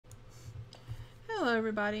Hello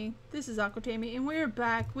everybody, this is Aquatami and we're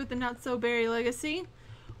back with the Not So Berry Legacy,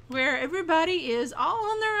 where everybody is all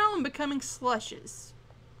on their own becoming slushes.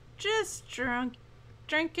 Just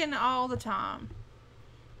drinking all the time.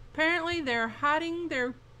 Apparently they're hiding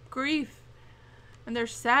their grief and their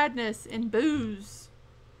sadness in booze.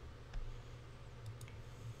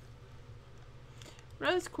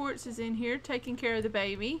 Rose Quartz is in here taking care of the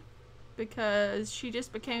baby because she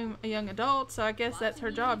just became a young adult, so I guess that's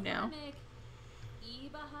her job now.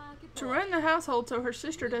 To run the household so her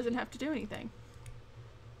sister doesn't have to do anything.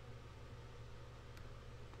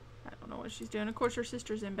 I don't know what she's doing. Of course her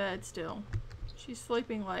sister's in bed still. She's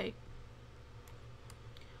sleeping late.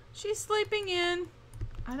 She's sleeping in.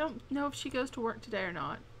 I don't know if she goes to work today or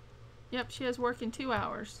not. Yep, she has work in 2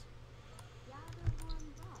 hours.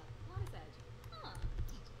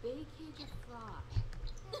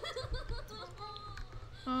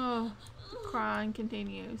 Oh, the crying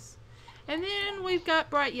continues. And then we've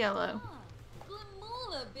got Bright Yellow.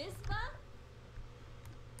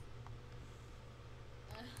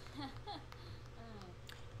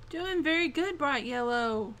 Doing very good, Bright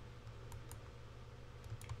Yellow.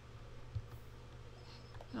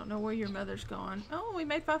 I don't know where your mother's gone. Oh, we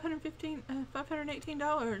made $518.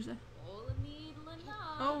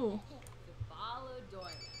 Oh.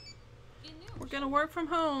 We're gonna work from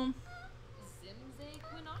home.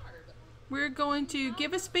 We're going to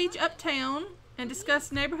give a speech uptown and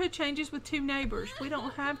discuss neighborhood changes with 2 neighbors. We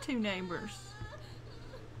don't have 2 neighbors.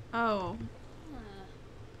 Oh.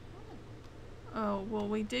 Oh, well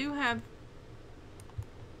we do have...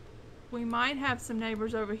 We might have some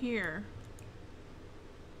neighbors over here.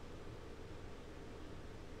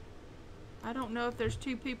 I don't know if there's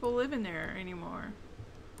 2 people living there anymore.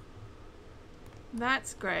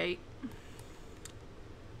 That's great.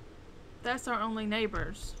 That's our only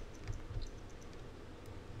neighbors.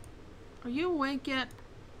 Are you awake yet?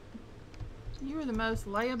 You are the most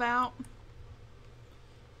layabout.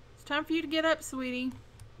 It's time for you to get up, sweetie.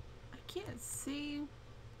 I can't see.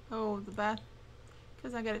 Oh, the bath.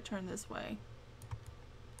 Because I got it turned this way.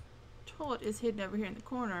 Toilet is hidden over here in the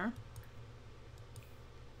corner.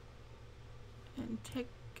 And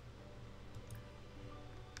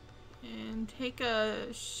take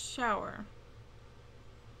a shower.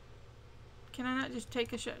 Can I not just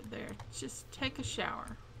take a shower? There. Just take a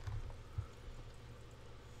shower.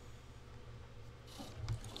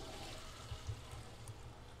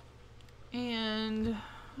 And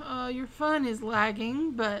your fun is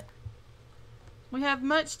lagging, but we have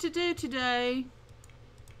much to do today.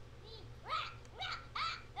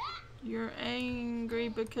 You're angry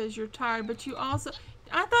because you're tired, but you also...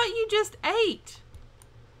 I thought you just ate.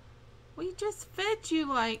 We just fed you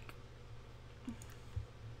like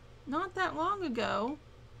not that long ago.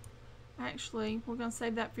 Actually, we're going to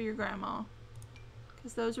save that for your grandma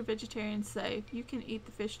because those are vegetarian safe. You can eat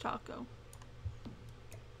the fish taco.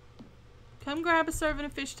 Come grab a serving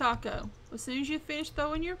of fish taco. As soon as you finish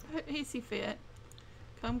throwing your hissy fit,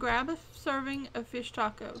 come grab a serving of fish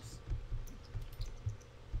tacos.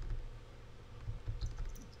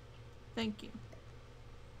 Thank you.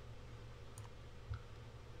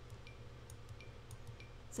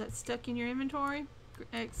 Is that stuck in your inventory?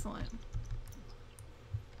 Excellent.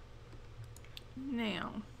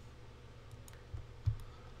 Now,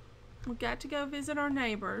 we got to go visit our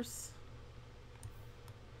neighbors.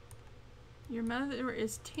 Your mother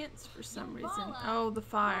is tense for some reason. Oh, the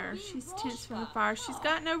fire. She's tense from the fire. She's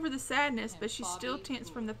gotten over the sadness, but she's still tense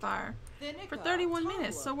from the fire. For 31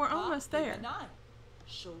 minutes, so we're almost there.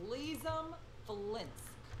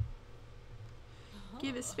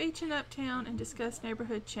 Give a speech in Uptown and discuss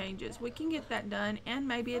neighborhood changes. We can get that done and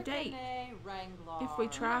maybe a date if we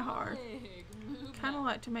try hard. Kind of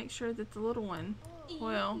like to make sure that the little one,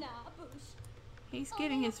 well, he's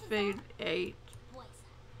getting his food ate.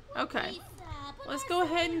 Okay. Let's go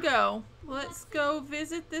ahead and go. Let's go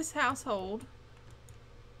visit this household.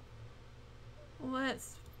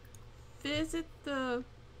 Let's visit the...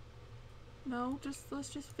 No, let's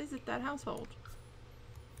just visit that household.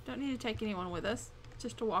 Don't need to take anyone with us.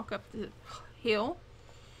 Just to walk up the hill.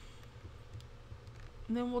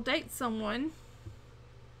 And then we'll date someone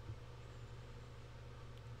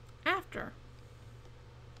after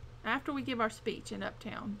we give our speech in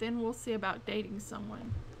Uptown. Then we'll see about dating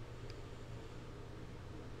someone.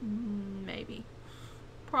 Maybe.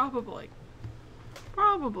 Probably.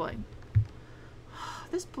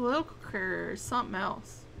 This political career is something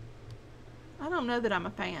else. I don't know that I'm a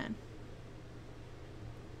fan.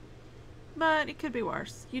 But it could be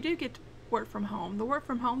worse. You do get to work from home. The work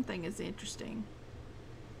from home thing is interesting.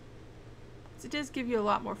 It does give you a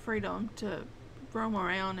lot more freedom to roam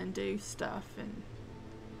around and do stuff and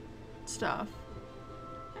stuff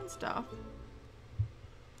and stuff.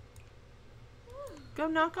 Go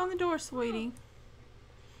knock on the door, sweetie.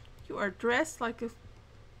 You are dressed like a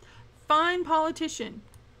fine politician.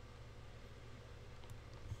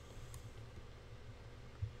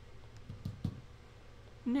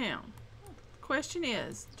 Now, the question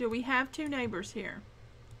is, do we have two neighbors here?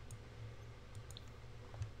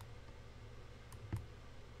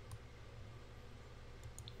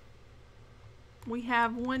 We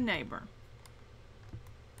have one neighbor.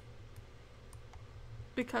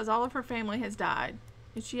 Because all of her family has died.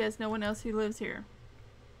 And she has no one else who lives here.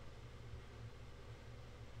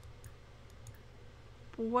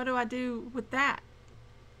 Well, what do I do with that?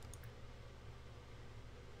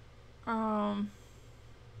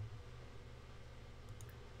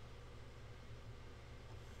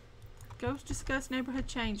 Go discuss neighborhood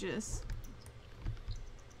changes.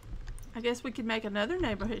 I guess we could make another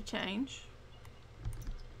neighborhood change.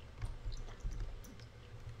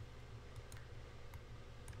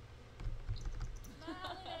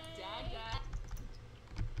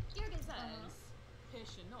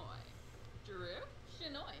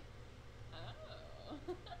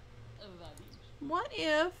 What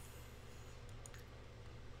if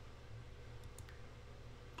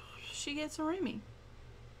she gets a roomie?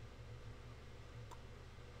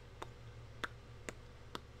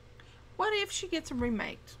 What if she gets a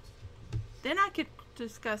roommate? Then I could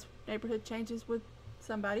discuss neighborhood changes with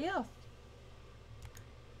somebody else.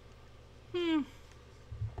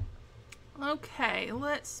 Okay,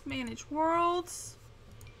 let's manage worlds.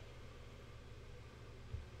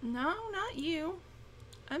 No, not you.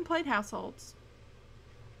 Unplayed households.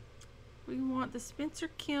 We want the Spencer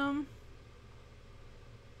Kim.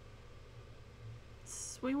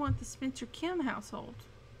 We want the Spencer Kim household.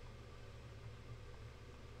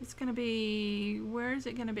 It's going to be, where is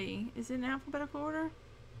it going to be? Is it in alphabetical order?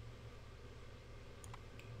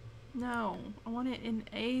 No, I want it in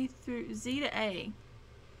A through Z to A.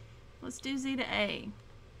 Let's do Z to A.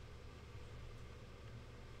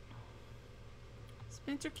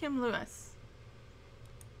 Spencer Kim Lewis.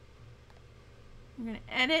 We're going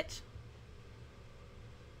to edit.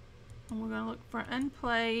 And we're going to look for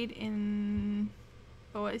unplayed in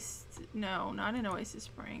Oasis. No, not in Oasis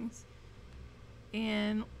Springs.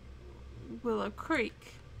 In Willow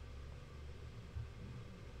Creek.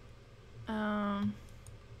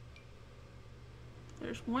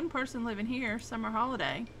 There's one person living here, Summer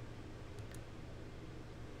Holiday.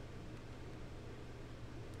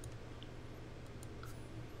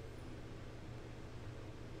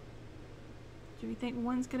 Do you think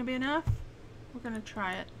one's gonna be enough? We're gonna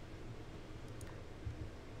try it.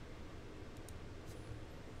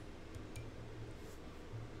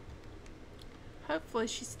 Hopefully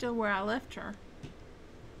she's still where I left her.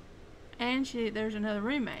 And there's another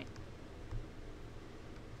roommate.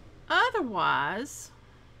 Otherwise,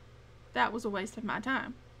 that was a waste of my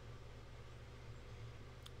time.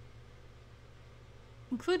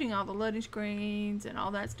 Including all the loading screens and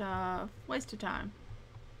all that stuff. Waste of time.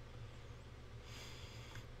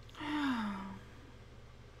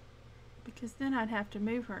 Because then I'd have to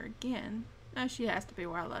move her again. Now she has to be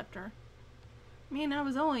where I left her. I mean, I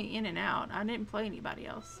was only in and out. I didn't play anybody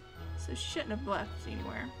else. So she shouldn't have left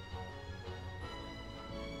anywhere.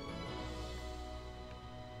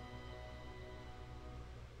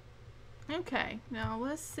 Okay, now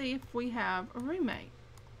let's see if we have a roommate.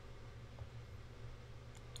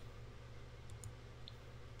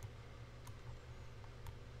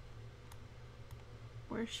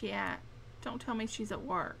 Where's she at? Don't tell me she's at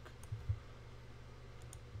work.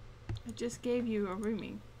 I just gave you a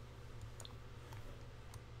roomie.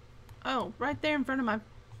 Oh, right there in front of my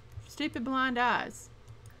stupid blind eyes.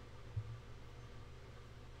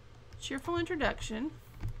 Cheerful introduction.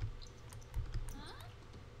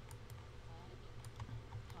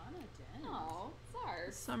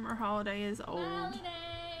 Summer Holiday is old. Holiday.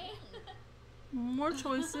 More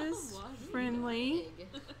choices. Friendly.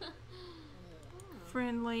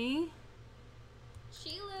 Friendly.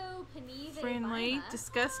 Friendly.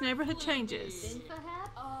 Discuss neighborhood changes.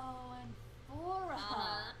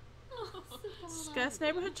 Discuss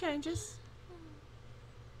neighborhood changes.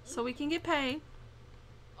 So we can get paid.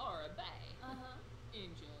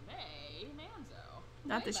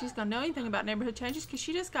 Not that she's gonna know anything about neighborhood changes because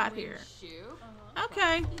she just got here.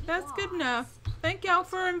 Okay, that's good enough. Thank y'all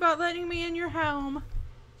for letting me in your home.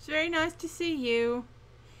 It's very nice to see you.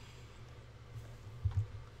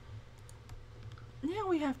 Now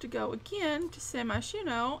we have to go again to San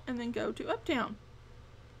Myshuno and then go to Uptown.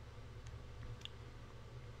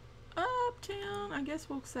 Uptown. uptown. I guess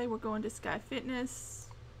we'll say we're going to Sky Fitness.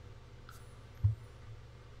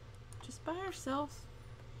 Just by ourselves.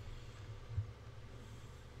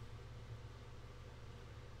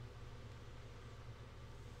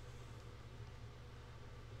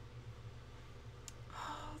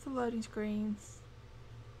 Oh, the loading screens.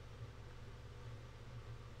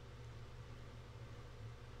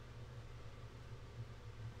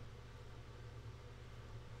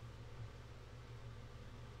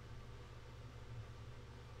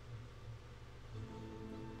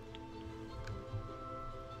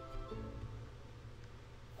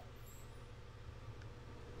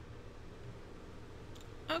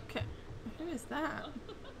 Okay, who is that?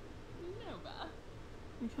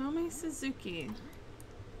 Naomi Suzuki,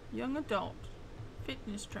 young adult,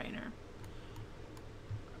 fitness trainer.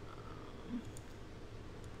 I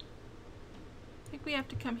think we have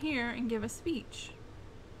to come here and give a speech.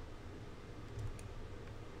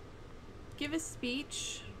 Give a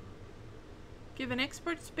speech. Give an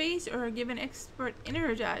expert speech or give an expert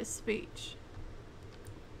energized speech.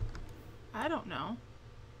 I don't know.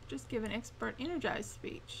 Just give an expert energized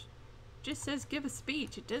speech. Just says give a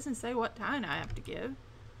speech. It doesn't say what time I have to give.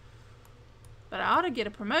 But I ought to get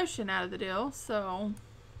a promotion out of the deal, so.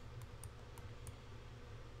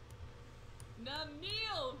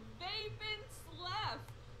 Namil Vapin Slef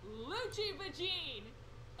Luchi Vagine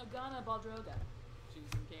Agana Baldroga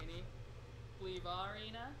Susan Caney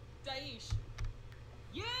Flevarina Daish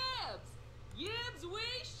Yibs We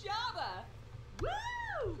Shaba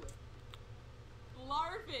Woo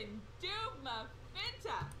Larvin Dubma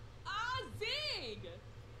Finta Azig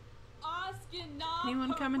Oskina.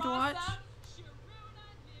 Anyone coming to watch?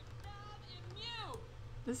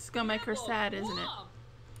 This is gonna make her sad, isn't it?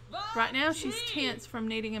 Right now she's tense from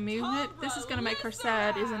needing a movement. This is gonna make her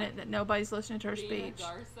sad, isn't it, that nobody's listening to her speech?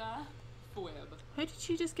 Who did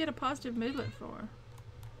she just get a positive moodlet for?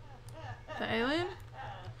 The alien?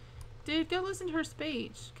 Dude, go listen to her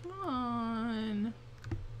speech. Come on.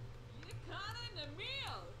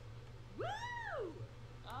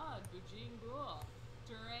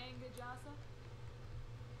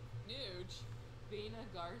 Bina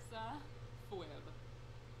Garza Fwib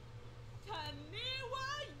Taniwa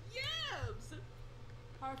Yibs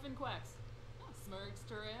Harfin Quex Smirks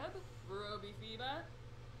Turib Verobi Fiba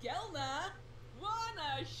Gelna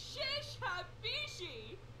Wana Shish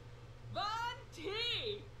Habishi Van T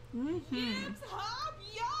Yibs Hop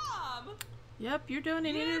Yum. Yep, you're doing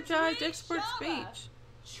an energized expert speech.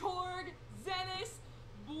 Chorg Zenis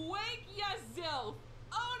Bwake Yazil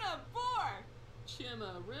Ona Bor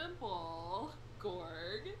Chima Rimple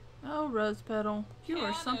Gorg. Oh, Rose Petal, you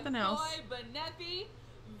are something else. Benefi,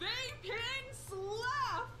 Vapin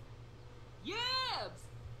Slaff, Yibs,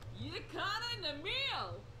 Yakana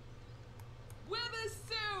Namil,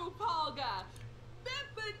 Wibisu Polga,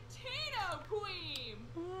 Bipatino Queen.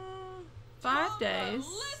 5 days.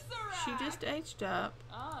 She just aged up.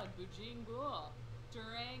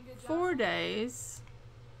 4 days.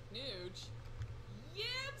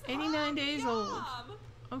 89 days old.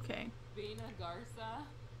 Okay.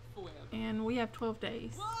 And we have 12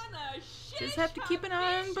 days. Just have to keep an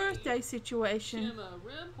eye on birthday situation.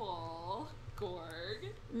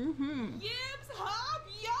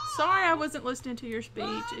 Sorry I wasn't listening to your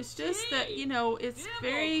speech. It's just that, you know, it's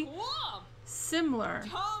very similar.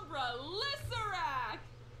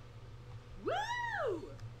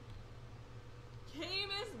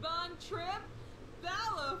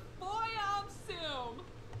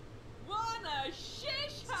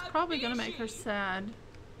 It's probably going to make her sad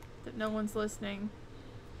that no one's listening.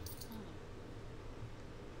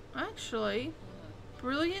 Actually,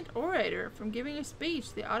 brilliant orator from giving a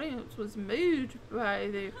speech. The audience was moved by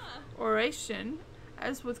the oration,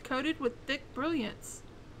 as was coated with thick brilliance.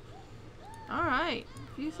 Alright,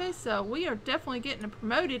 if you say so. We are definitely getting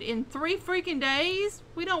promoted in 3 freaking days.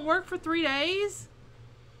 We don't work for 3 days.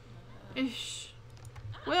 Ish.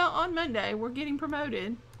 Well, on Monday, we're getting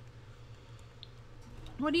promoted.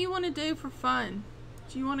 What do you want to do for fun?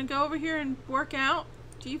 Do you want to go over here and work out?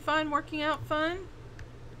 Do you find working out fun?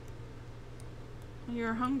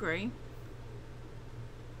 You're hungry.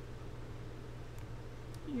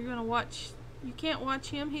 You're gonna watch. You can't watch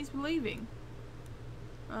him. He's leaving.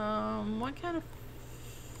 What kind of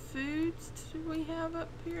foods do we have up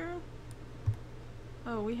here?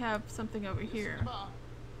 Oh, we have something over here.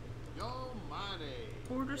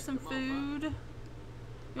 Order some food.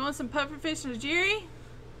 You want some pufferfish and a jerry?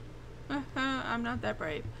 I'm not that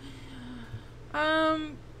brave.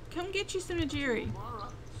 Come get you some nigiri.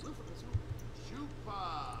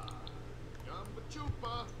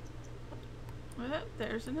 Well,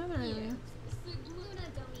 there's another alien.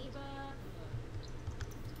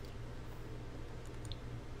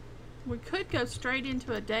 We could go straight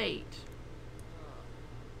into a date.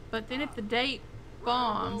 But then if the date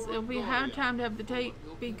bombs, it'll be hard time to have the date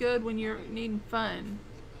be good when you're needing fun.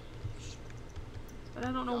 But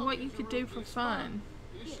I don't know what you could do for fun.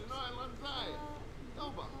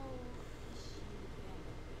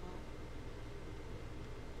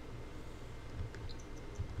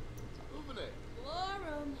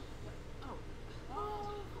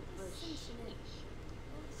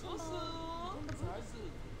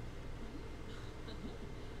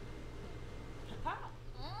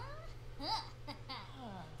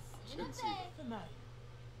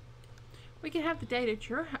 We could have the date at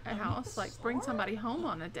your house, like bring somebody home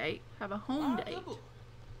on a date, have a home date.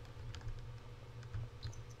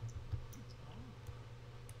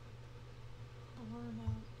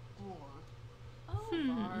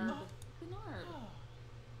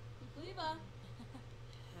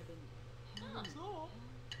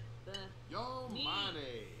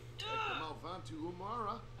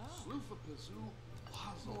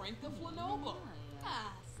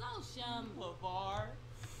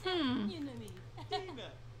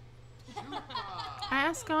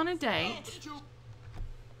 Ask on a date.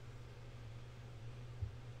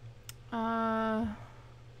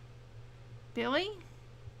 Billy,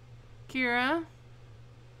 Kira,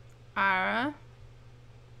 Ira,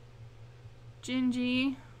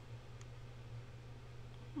 Gingy.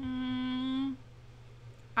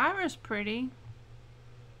 Ira's pretty.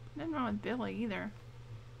 Nothing wrong with Billy either.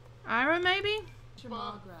 Ira, maybe?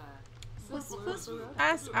 Let's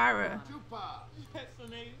ask Ira.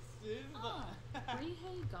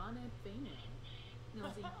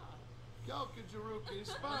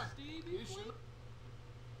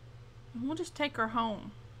 And we'll just take her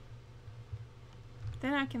home.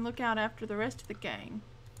 Then I can look out after the rest of the gang.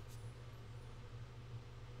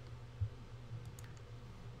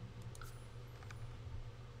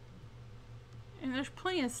 And there's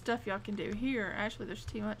plenty of stuff y'all can do here. Actually, there's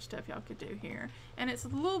too much stuff y'all could do here. And it's a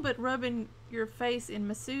little bit rubbing your face in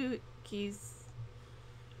Masuki's...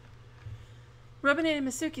 Rubbing it in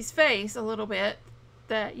Masuki's face a little bit.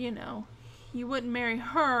 That, you know, you wouldn't marry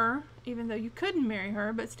her. Even though you couldn't marry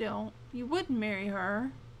her. But still, you wouldn't marry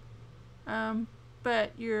her.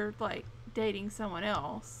 But you're, like, dating someone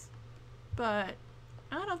else. But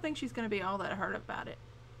I don't think she's going to be all that hurt about it.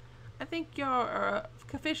 I think y'all are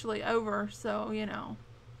officially over, so, you know.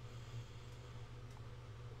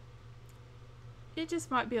 It just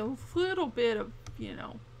might be a little bit of, you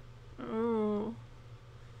know. Oh.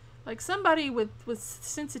 Like, somebody with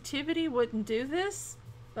sensitivity wouldn't do this,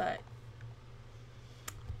 but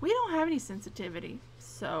we don't have any sensitivity.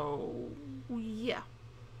 So, yeah.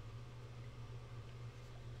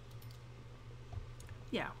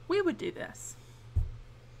 Yeah, we would do this.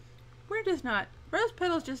 We're just not... Rose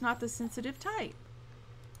Petal's just not the sensitive type.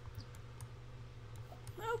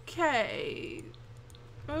 Okay.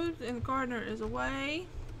 Rose and the gardener is away.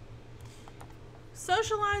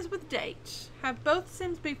 Socialize with date. Have both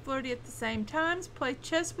Sims be flirty at the same times. Play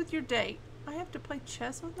chess with your date. I have to play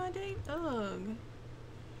chess with my date? Ugh.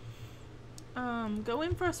 Go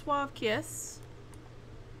in for a suave kiss.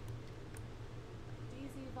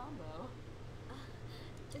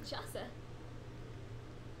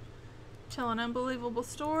 Tell an unbelievable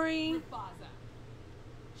story.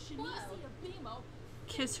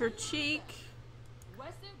 Kiss her cheek.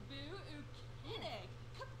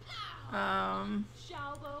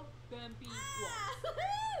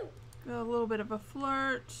 A little bit of a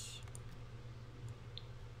flirt.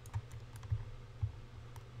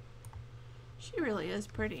 She really is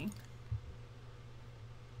pretty.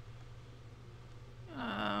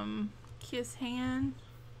 Kiss hand.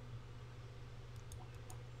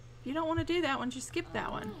 If you don't want to do that one, just skip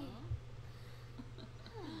that one.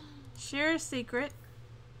 Share a secret.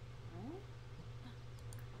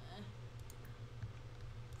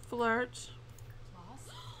 Flirt.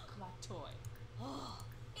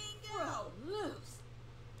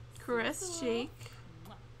 Caress cheek.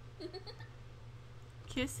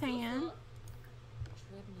 Kiss hand.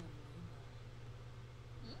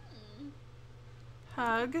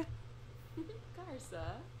 Hug.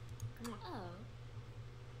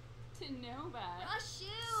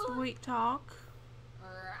 Sweet talk.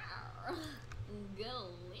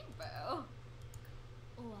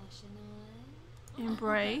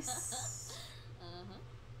 Embrace.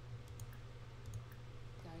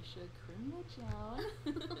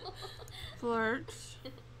 Flirt.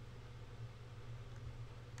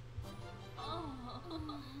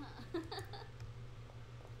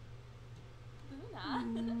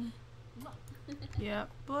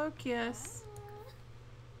 Yep, blow kiss.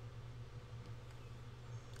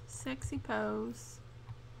 Sexy pose.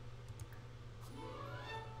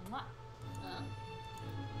 Mwah.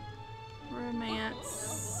 Romance.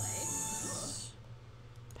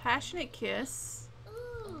 Passionate kiss.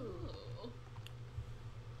 Ooh.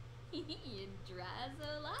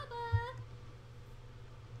 Drazolaba.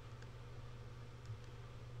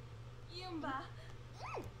 Yumba.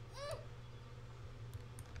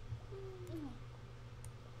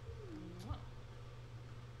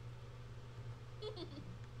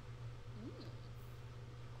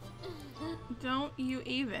 Don't you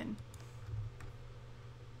even.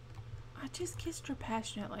 I just kissed her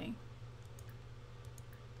passionately.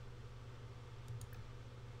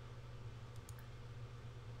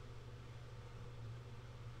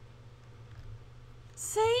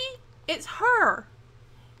 See? It's her.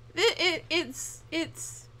 It's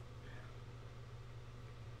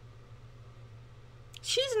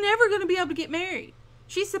she's never going to be able to get married.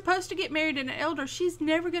 She's supposed to get married in an elder. She's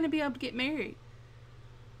never going to be able to get married.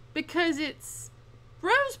 Because it's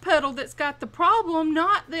Rose Petal that's got the problem,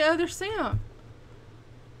 not the other sim.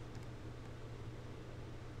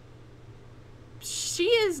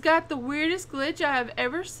 She has got the weirdest glitch I have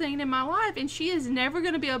ever seen in my life, and she is never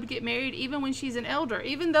going to be able to get married even when she's an elder.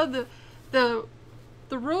 Even though the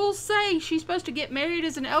rules say she's supposed to get married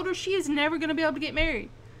as an elder, she is never going to be able to get married.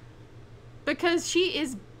 Because she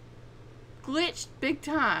is glitched big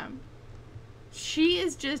time. She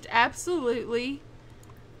is just absolutely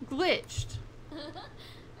glitched.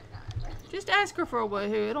 Just ask her for a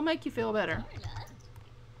woohoo. It'll make you feel better.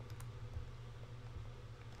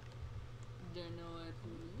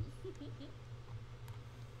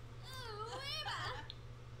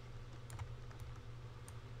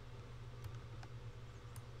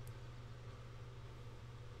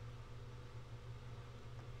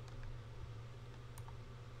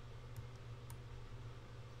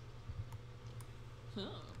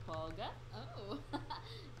 Polga? Oh.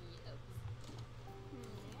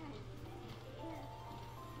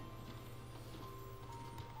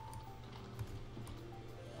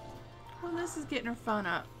 Well, this is getting her fun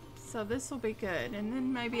up, so this will be good. And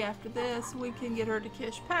then maybe after this, we can get her to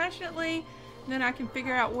kiss passionately. And then I can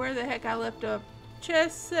figure out where the heck I left a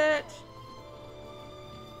chess set.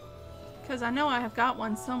 Because I know I have got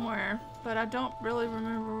one somewhere, but I don't really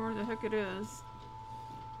remember where the heck it is.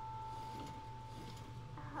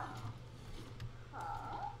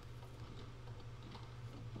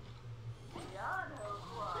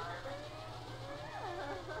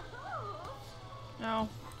 No,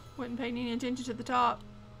 wasn't paying any attention to the top.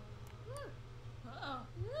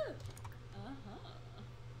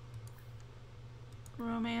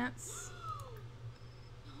 Romance.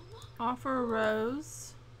 Offer a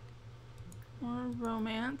rose. Or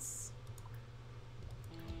romance.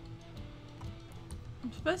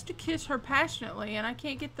 I'm supposed to kiss her passionately, and I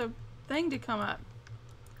can't get the thing to come up.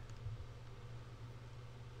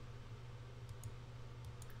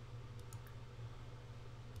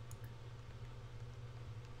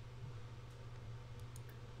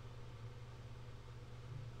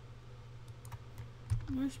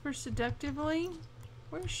 Whisper seductively.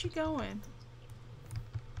 Where's she going?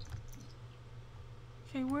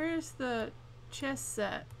 Okay, where's the chess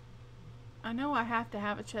set? I know I have to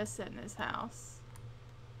have a chess set in this house.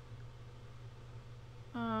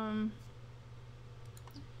 Hold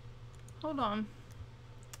on.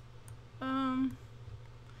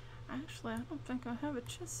 Actually, I don't think I have a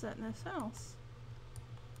chess set in this house.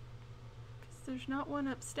 Because there's not one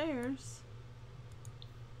upstairs.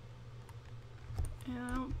 And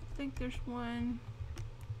I don't think there's one.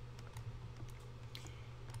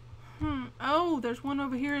 Oh, there's one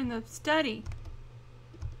over here in the study.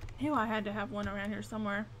 I knew I had to have one around here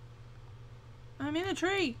somewhere. I'm in a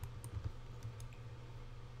tree.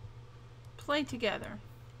 Play together.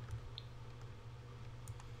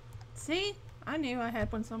 See? I knew I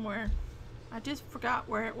had one somewhere. I just forgot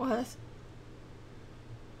where it was.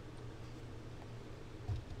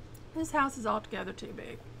 This house is altogether too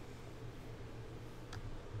big.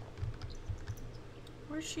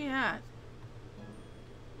 Where's she at?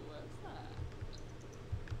 What's that?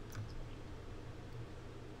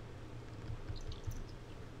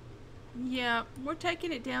 Yeah, we're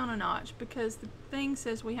taking it down a notch because the thing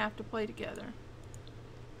says we have to play together.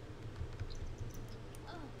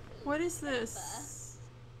 What is this?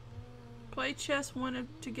 Play chess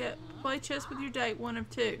play chess with your date 1 of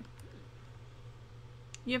 2.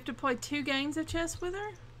 You have to play 2 games of chess with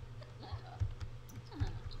her?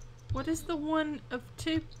 What is the 1 of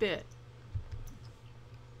 2 bit?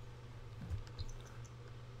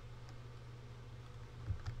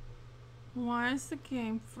 Why is the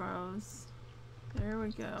game froze? There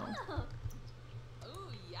we go. Oh,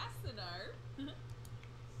 yes,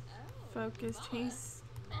 Focused. He's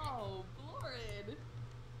Oh, Florid.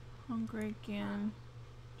 Hungry again.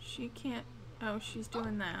 She can't. Oh, she's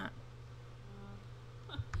doing that.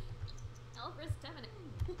 Alfred Steven.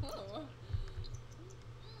 Oh.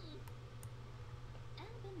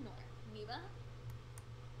 Albanor. Miva.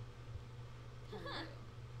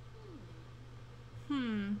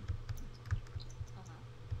 Hmm.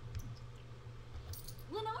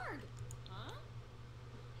 Lenard. Huh?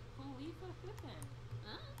 Khalifa Pippin.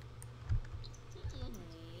 Huh?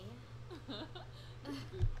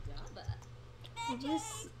 Daba. Well,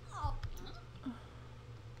 this.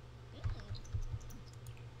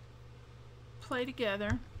 Play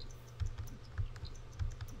together.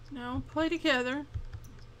 No, play together.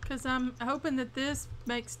 Because I'm hoping that this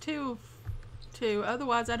makes 2 of 2.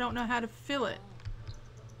 Otherwise, I don't know how to fill it.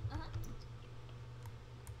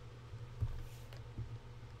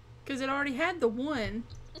 Because it already had the 1.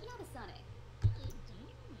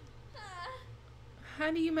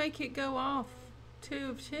 How do you make it go off 2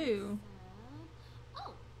 of 2?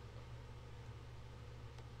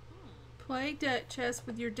 Play chess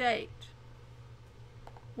with your date.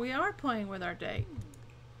 We are playing with our date.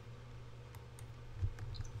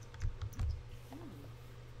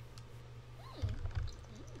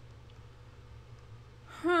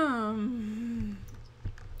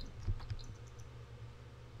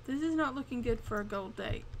 This is not looking good for a gold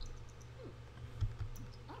date.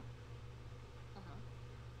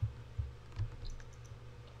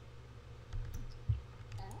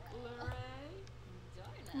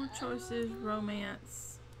 More choices, romance.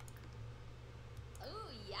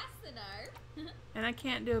 And I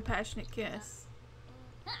can't do a passionate kiss.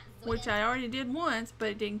 Which I already did once, but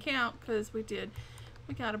it didn't count because we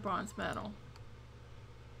got a bronze medal.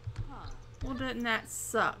 Well, doesn't that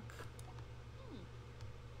suck?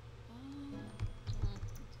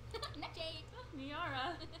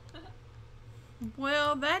 Niara.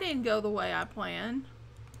 Well, that didn't go the way I planned.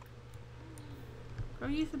 Go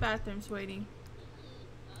use the bathroom, sweetie.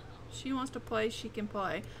 She wants to play, she can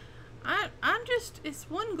play. I'm just, it's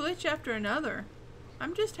one glitch after another.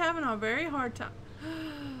 I'm just having a very hard time.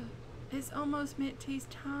 It's almost Mint Tea's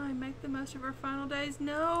time. Make the most of her final days.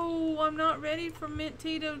 No, I'm not ready for Mint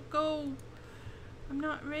Tea to go. I'm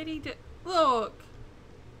not ready to, look.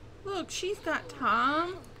 Look, she's got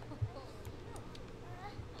time.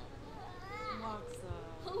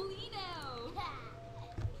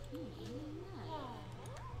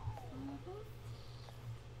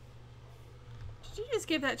 Did you just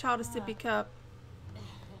give that child a sippy cup?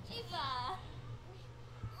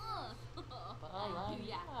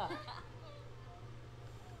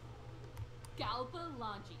 Galpa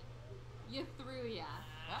Lanchi. Yathruya.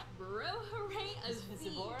 Bro Hooray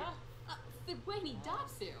Azid. Fidweni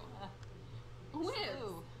Dapsu.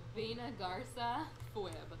 Wib. Vina Garza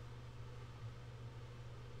Fwib.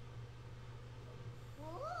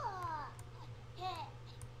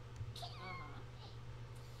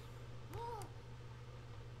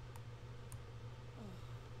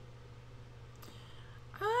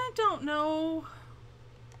 I don't know.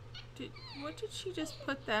 What did she just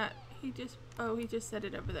put that? He just set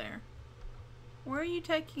it over there. Where are you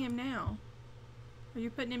taking him now? Are you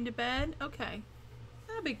putting him to bed? Okay.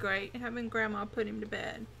 That'd be great, having Grandma put him to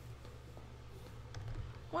bed.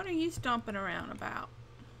 What are you stomping around about?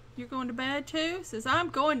 You're going to bed too? Says, I'm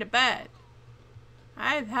going to bed.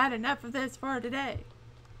 I've had enough of this for today.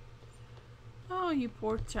 Oh, you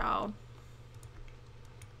poor child.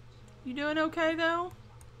 You doing okay though?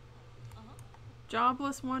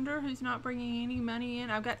 Jobless wonder who's not bringing any money in.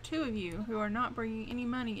 I've got 2 of you who are not bringing any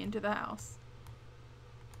money into the house.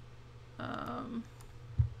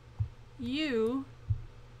 You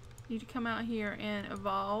need to come out here and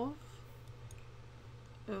evolve.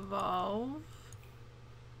 Evolve.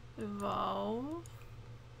 Evolve.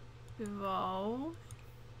 Evolve.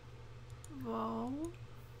 Evolve.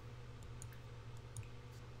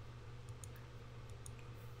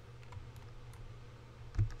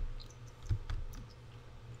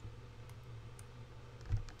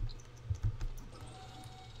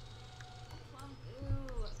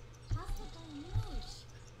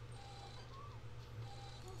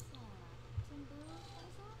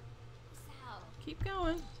 Keep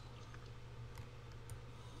going.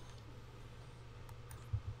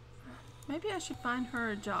 Maybe I should find her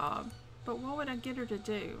a job. But what would I get her to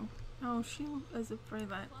do? Oh, she is a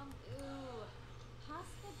freelance.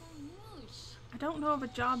 I don't know of a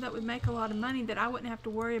job that would make a lot of money that I wouldn't have to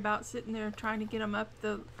worry about sitting there trying to get them up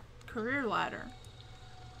the career ladder.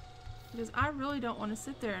 Because I really don't want to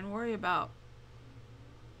sit there and worry about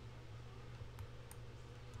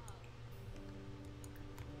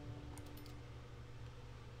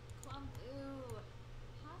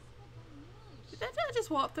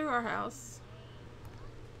walk through our house.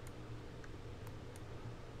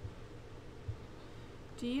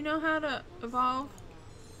 Do you know how to evolve?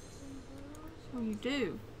 Oh, you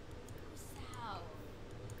do.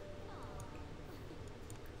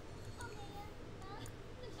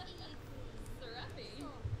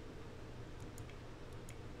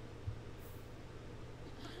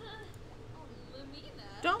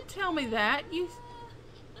 Don't tell me that. You.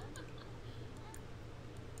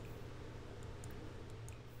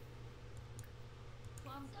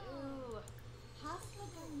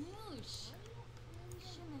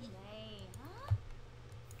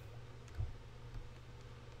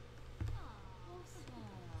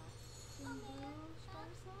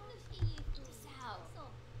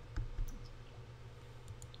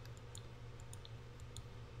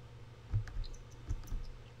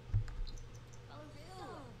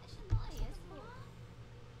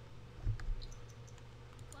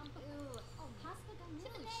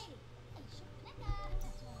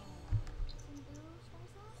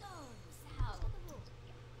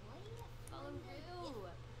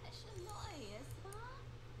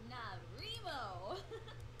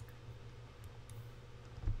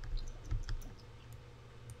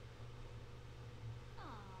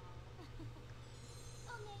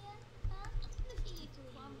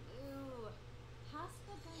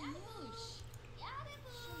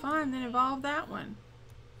 Fine, then evolve that one.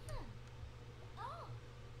 I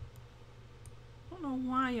don't know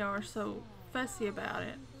why y'all are so fussy about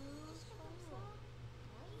it.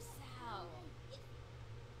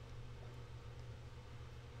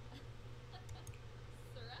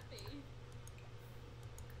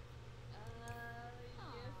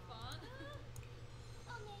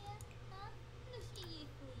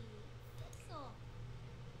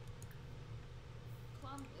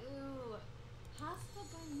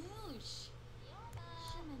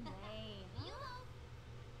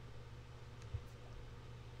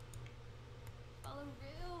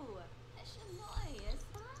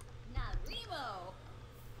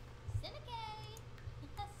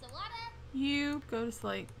 You go to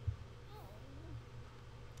sleep.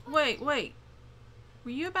 Wait. Were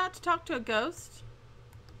you about to talk to a ghost?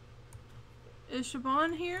 Is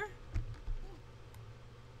Siobhan here?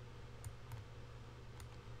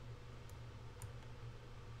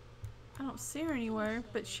 I don't see her anywhere,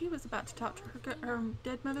 but she was about to talk to her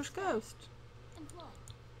dead mother's ghost.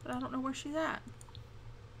 But I don't know where she's at.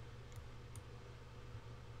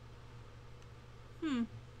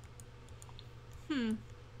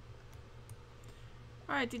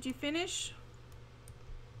 Alright, did you finish?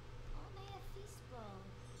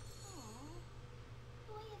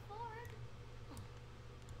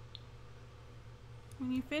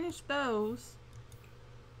 When you finish those,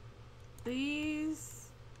 these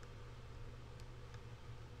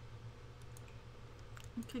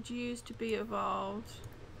could use to be evolved.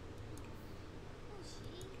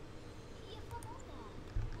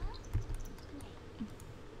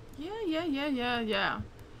 Yeah.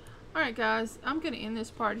 Alright guys, I'm going to end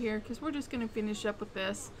this part here because we're just going to finish up with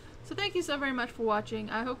this. So thank you so very much for watching.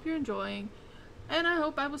 I hope you're enjoying. And I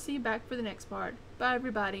hope I will see you back for the next part. Bye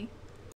everybody.